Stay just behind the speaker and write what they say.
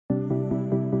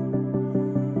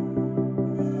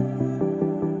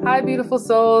Hi beautiful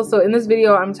souls. So in this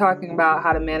video I'm talking about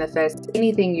how to manifest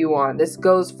anything you want. This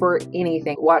goes for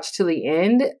anything. Watch till the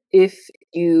end if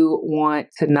you want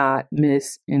to not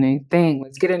miss anything.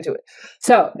 Let's get into it.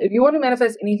 So if you want to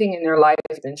manifest anything in your life,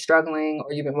 you've been struggling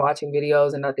or you've been watching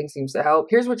videos and nothing seems to help,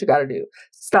 here's what you got to do.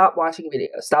 Stop watching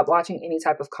videos. Stop watching any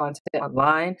type of content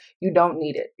online. You don't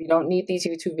need it. You don't need these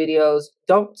YouTube videos.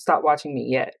 Don't stop watching me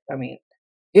yet. I mean,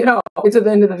 you know, it's at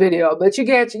the end of the video, but you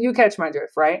catch my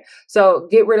drift, right? So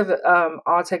get rid of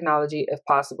all technology if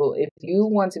possible. If you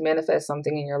want to manifest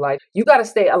something in your life, you got to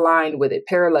stay aligned with it,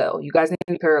 parallel. You guys need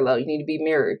to be parallel. You need to be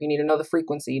mirrored. You need to know the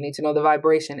frequency. You need to know the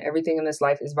vibration. Everything in this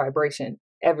life is vibration.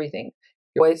 Everything.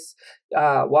 Your voice,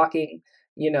 walking,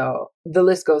 you know, the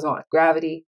list goes on.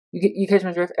 Gravity. You catch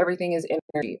my drift? Everything is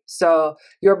energy. So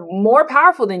you're more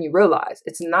powerful than you realize.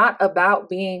 It's not about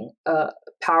being a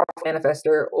powerful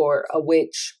manifester or a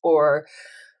witch or,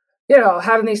 you know,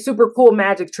 having these super cool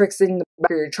magic tricks in the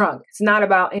back of your trunk. It's not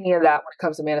about any of that when it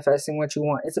comes to manifesting what you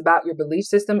want. It's about your belief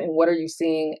system and what are you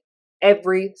seeing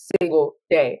every single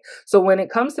day. So when it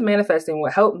comes to manifesting,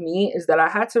 what helped me is that I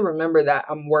had to remember that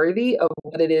I'm worthy of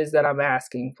what it is that I'm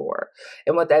asking for.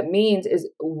 And what that means is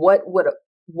what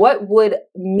would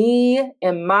me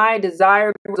and my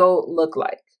desired result look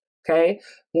like? Okay.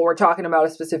 When we're talking about a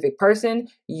specific person,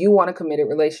 you want a committed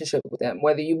relationship with them.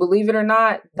 Whether you believe it or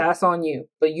not, that's on you.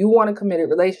 But you want a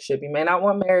committed relationship. You may not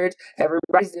want marriage.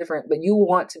 Everybody's different, but you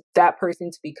want that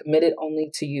person to be committed only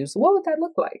to you. So what would that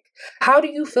look like? How do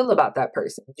you feel about that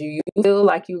person? Do you feel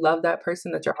like you love that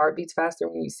person, that your heart beats faster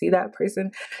when you see that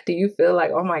person? Do you feel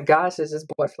like, oh my gosh, there's just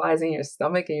butterflies in your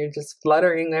stomach and you're just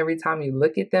fluttering every time you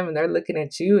look at them and they're looking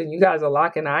at you and you guys are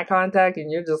locking eye contact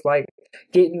and you're just like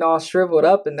getting all shriveled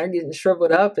up and they're getting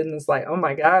shriveled up and it's like, oh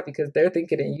my God, because they're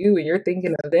thinking of you and you're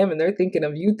thinking of them and they're thinking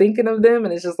of you thinking of them,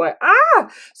 and it's just like,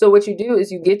 so what you do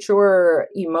is you get your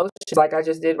emotions like I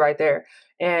just did right there,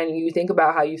 and you think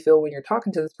about how you feel when you're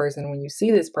talking to this person, when you see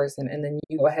this person, and then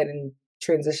you go ahead and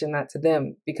transition that to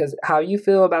them, because how you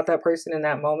feel about that person in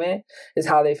that moment is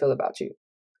how they feel about you.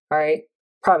 All right,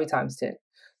 probably times 10.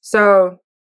 So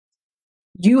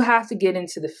you have to get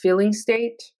into the feeling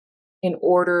state in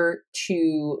order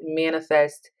to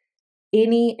manifest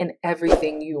any and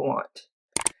everything you want.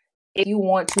 If you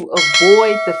want to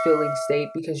avoid the feeling state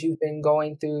because you've been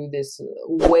going through this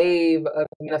wave of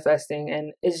manifesting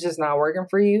and it's just not working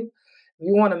for you, if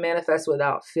you want to manifest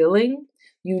without feeling,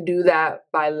 you do that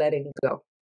by letting go.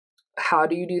 How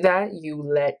do you do that? You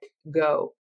let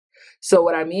go. So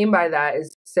what I mean by that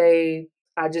is, say,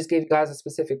 I just gave you guys a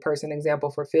specific person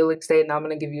example for feeling state, and I'm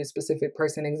going to give you a specific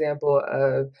person example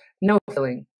of no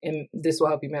feeling, and this will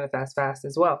help you manifest fast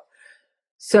as well.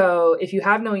 So if you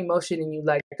have no emotion and you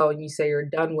let go and you say you're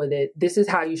done with it, this is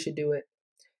how you should do it.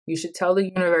 You should tell the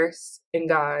universe and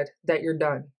God that you're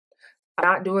done. I'm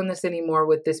not doing this anymore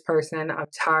with this person. I'm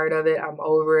tired of it. I'm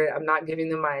over it. I'm not giving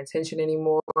them my attention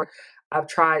anymore. I've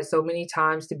tried so many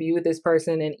times to be with this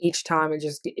person, and each time it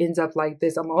just ends up like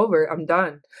this. I'm over it. I'm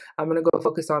done. I'm going to go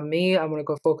focus on me. I'm going to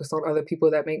go focus on other people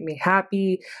that make me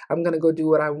happy. I'm going to go do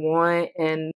what I want,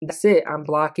 and that's it. I'm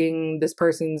blocking this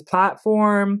person's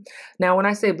platform. Now, when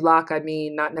I say block, I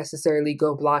mean not necessarily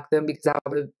go block them, because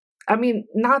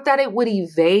not that it would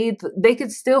evade. They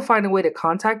could still find a way to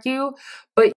contact you,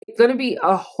 but it's going to be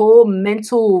a whole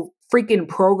mental freaking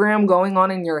program going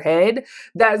on in your head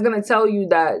that's going to tell you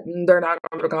that they're not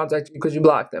going to contact you because you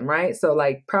blocked them, right? So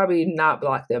like probably not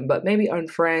block them, but maybe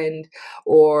unfriend,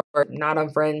 or not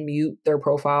unfriend, mute their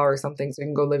profile or something so you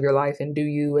can go live your life and do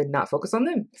you and not focus on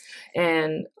them.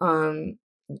 And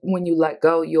when you let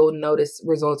go, you'll notice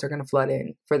results are going to flood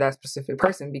in for that specific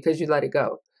person because you let it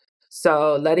go.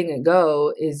 So letting it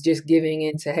go is just giving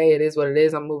in to, hey, it is what it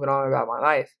is. I'm moving on about my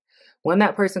life. When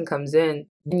that person comes in,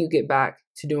 then you get back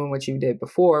to doing what you did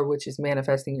before, which is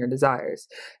manifesting your desires.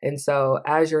 And so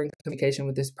as you're in communication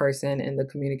with this person and the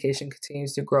communication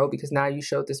continues to grow, because now you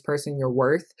showed this person your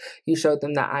worth, you showed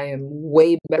them that I am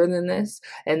way better than this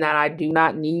and that I do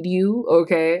not need you.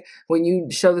 Okay. When you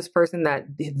show this person that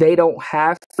they don't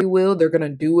have free will, they're going to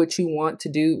do what you want to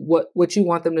do, what you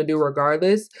want them to do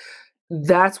regardless.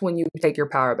 That's when you take your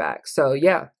power back. So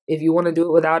yeah, if you want to do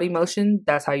it without emotion,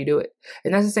 that's how you do it.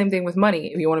 And that's the same thing with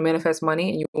money. If you want to manifest money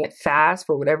and you want it fast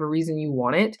for whatever reason you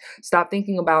want it, stop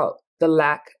thinking about the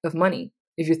lack of money.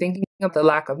 If you're thinking of the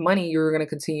lack of money, you're going to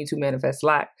continue to manifest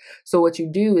lack. So what you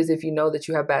do is, if you know that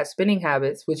you have bad spending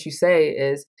habits, what you say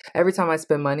is, every time I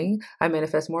spend money, I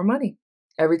manifest more money.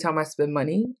 Every time I spend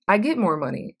money, I get more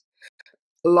money.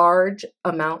 Large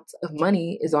amounts of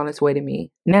money is on its way to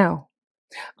me now.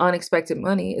 Unexpected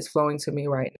money is flowing to me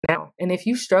right now. And if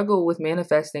you struggle with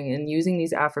manifesting and using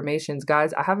these affirmations,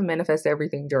 guys, I have a Manifest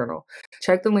Everything journal.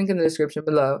 Check the link in the description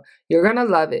below. You're going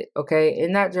to love it. Okay.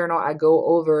 In that journal, I go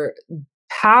over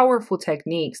powerful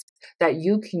techniques that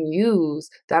you can use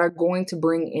that are going to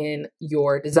bring in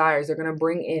your desires. They're going to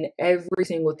bring in every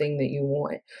single thing that you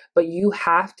want. But you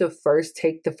have to first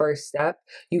take the first step.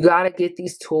 You got to get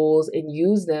these tools and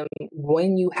use them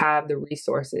when you have the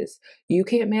resources. You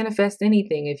can't manifest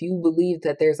anything if you believe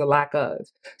that there's a lack of.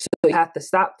 So you have to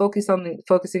stop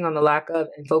focusing on the lack of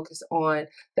and focus on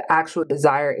the actual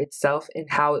desire itself and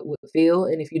how it would feel.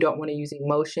 And if you don't want to use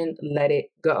emotion, let it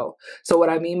go. So what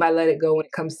I mean by let it go when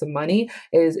it comes to money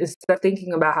is instead of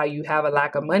thinking about how you have a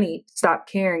lack of money, stop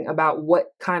caring about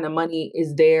what kind of money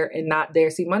is there and not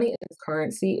there. See, money is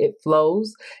currency. It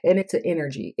flows and it's an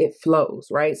energy. It flows,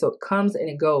 right? So it comes and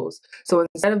it goes. So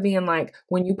instead of being like,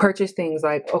 when you purchase things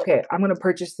like, okay, I'm going to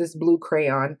purchase this blue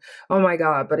crayon. Oh my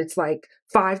God, but it's like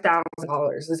 $5,000.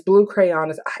 This blue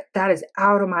crayon that is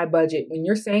out of my budget. When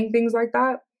you're saying things like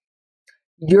that,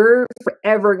 you're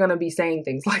forever going to be saying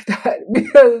things like that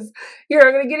because you're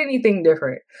not going to get anything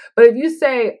different. But if you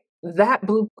say that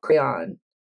blue crayon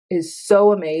is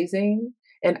so amazing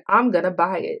and I'm going to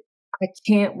buy it, I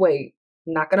can't wait.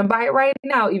 I'm not going to buy it right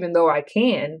now, even though I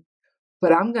can,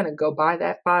 but I'm going to go buy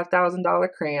that $5,000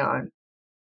 crayon.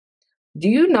 Do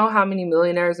you know how many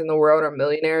millionaires in the world are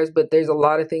millionaires, but there's a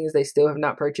lot of things they still have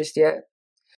not purchased yet?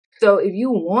 So if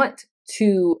you want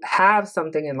to have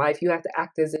something in life, you have to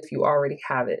act as if you already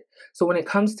have it. So when it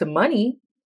comes to money,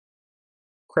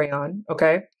 crayon,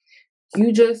 okay,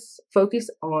 you just focus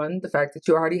on the fact that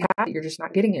you already have it. You're just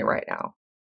not getting it right now.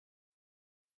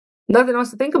 Nothing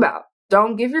else to think about.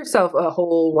 Don't give yourself a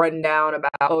whole rundown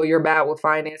about, oh, you're bad with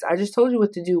finance. I just told you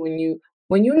what to do.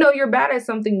 When you know you're bad at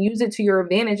something, use it to your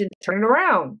advantage and turn it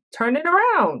around. Turn it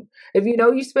around. If you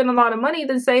know you spend a lot of money,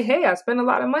 then say, hey, I spend a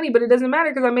lot of money, but it doesn't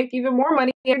matter because I make even more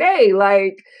money every day.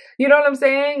 Like, you know what I'm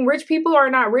saying? Rich people are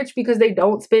not rich because they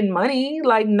don't spend money.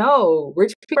 Like, no.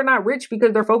 Rich people are not rich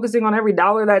because they're focusing on every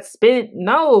dollar that's spent.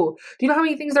 No. Do you know how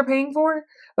many things they're paying for?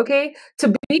 Okay.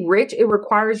 To be rich, it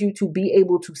requires you to be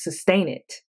able to sustain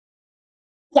it.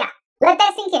 Yeah. Let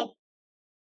that sink in.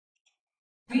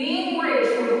 Being rich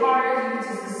requires you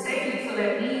to sustain it, so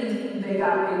that means they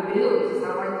got big bills. It's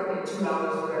not like they'll get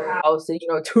 $2 for their house and,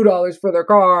 $2 for their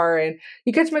car. And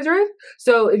you catch my drift?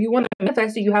 So if you want to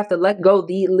manifest it, you have to let go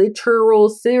the literal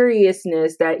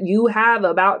seriousness that you have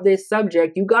about this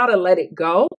subject. You got to let it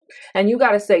go. And you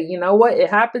got to say, you know what? It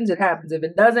happens, it happens. If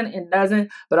it doesn't, it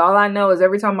doesn't. But all I know is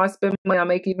every time I spend money, I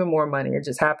make even more money. It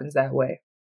just happens that way.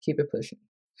 Keep it pushing.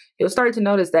 You'll start to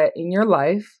notice that in your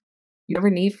life, you never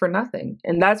need for nothing.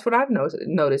 And that's what I've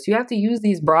noticed. You have to use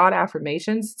these broad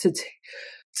affirmations to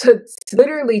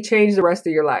literally change the rest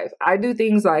of your life. I do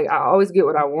things like I always get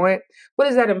what I want. What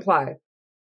does that imply?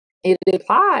 It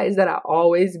implies that I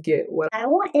always get what I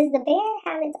want. Does the bear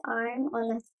have its arm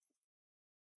on the...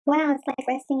 Wow, it's like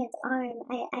resting its arm.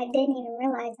 I didn't even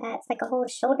realize that. It's like a whole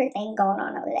shoulder thing going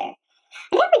on over there.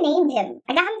 I never named him.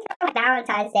 I got him for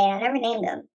Valentine's Day. I never named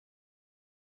him.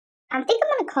 I think I'm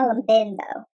going to call him Ben,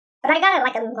 though. But I got it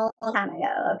like a long time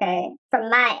ago, okay? From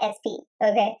my SP,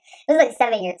 okay? It was like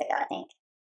 7 years ago, I think.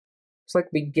 It's like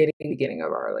the beginning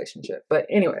of our relationship. But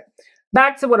anyway,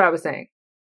 back to what I was saying.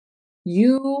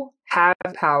 You have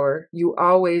power. You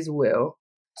always will.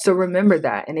 So remember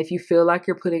that. And if you feel like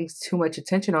you're putting too much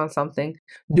attention on something,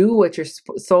 do what your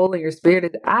soul and your spirit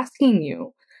is asking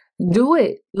you. Do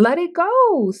it. Let it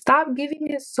go. Stop giving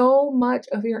it so much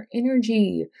of your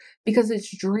energy because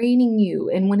it's draining you.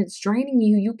 And when it's draining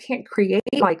you, you can't create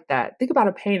like that. Think about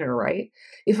a painter, right?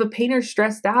 If a painter's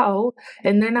stressed out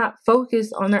and they're not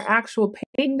focused on their actual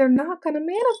painting, they're not going to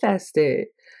manifest it.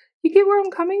 You get where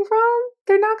I'm coming from?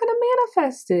 They're not going to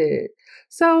manifest it.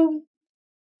 So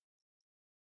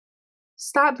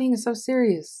stop being so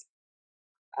serious.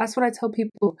 That's what I tell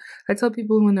people. I tell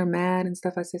people when they're mad and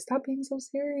stuff, I say, stop being so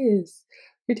serious.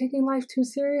 You're taking life too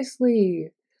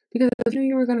seriously. Because if you knew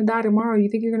you were going to die tomorrow, you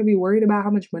think you're going to be worried about how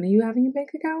much money you have in your bank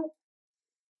account?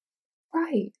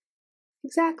 Right.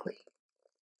 Exactly.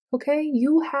 Okay?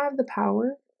 You have the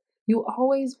power. You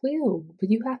always will. But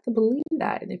you have to believe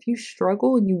that. And if you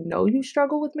struggle and you know you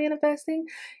struggle with manifesting,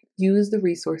 use the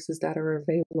resources that are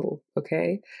available.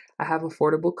 Okay? I have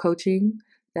affordable coaching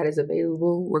that is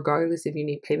available regardless if you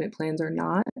need payment plans or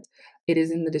not. It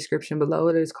is in the description below.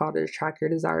 It is called the Track Your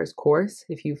Desires course.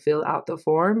 If you fill out the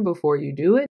form before you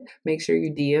do it, make sure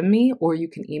you DM me or you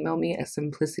can email me at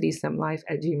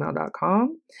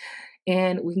simplicitysimlife@gmail.com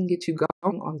and we can get you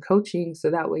going on coaching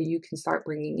so that way you can start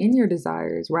bringing in your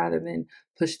desires rather than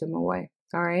push them away.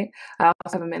 All right. I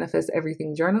also have a manifest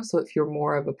everything journal. So if you're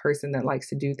more of a person that likes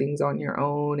to do things on your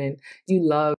own and you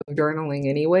love journaling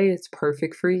anyway, it's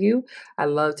perfect for you. I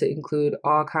love to include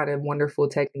all kind of wonderful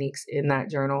techniques in that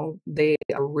journal. They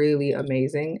are really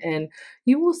amazing. And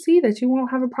you will see that you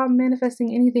won't have a problem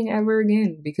manifesting anything ever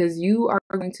again because you are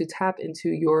going to tap into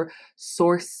your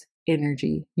source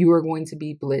energy. You are going to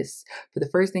be bliss. But the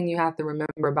first thing you have to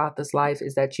remember about this life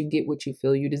is that you get what you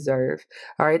feel you deserve.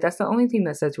 All right. That's the only thing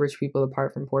that sets rich people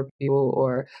apart from poor people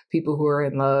or people who are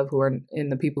in love, who are in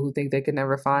the people who think they can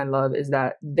never find love, is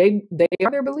that they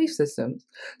are their belief systems.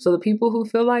 So the people who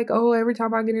feel like, oh, every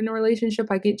time I get in a relationship,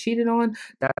 I get cheated on,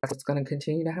 that's what's going to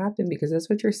continue to happen because that's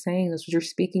what you're saying. That's what you're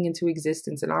speaking into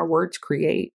existence. And our words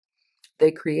create.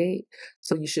 They create.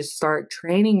 So you should start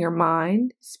training your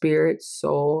mind, spirit,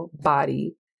 soul,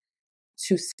 body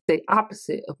to say the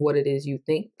opposite of what it is you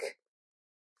think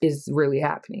is really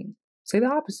happening. Say the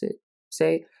opposite.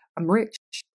 Say, I'm rich.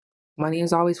 Money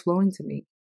is always flowing to me.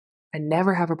 I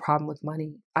never have a problem with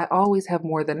money. I always have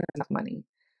more than enough money.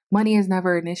 Money is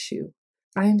never an issue.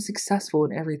 I am successful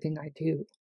in everything I do.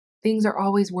 Things are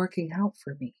always working out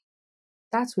for me.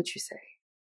 That's what you say.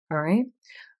 All right.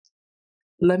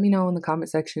 Let me know in the comment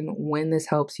section when this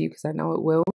helps you because I know it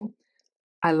will.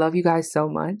 I love you guys so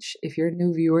much. If you're a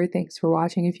new viewer, thanks for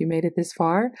watching. If you made it this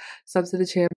far, sub to the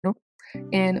channel.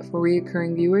 And for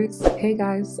reoccurring viewers, hey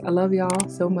guys, I love y'all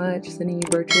so much. Sending you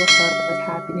virtual hugs,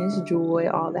 happiness, joy,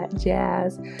 all that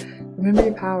jazz. Remember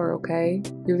your power, okay?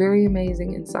 You're very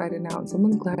amazing inside and out.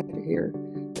 Someone's glad you're here.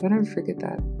 Don't ever forget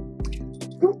that.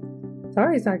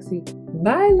 Sorry, Saxy.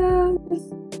 Bye, loves.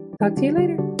 Talk to you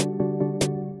later.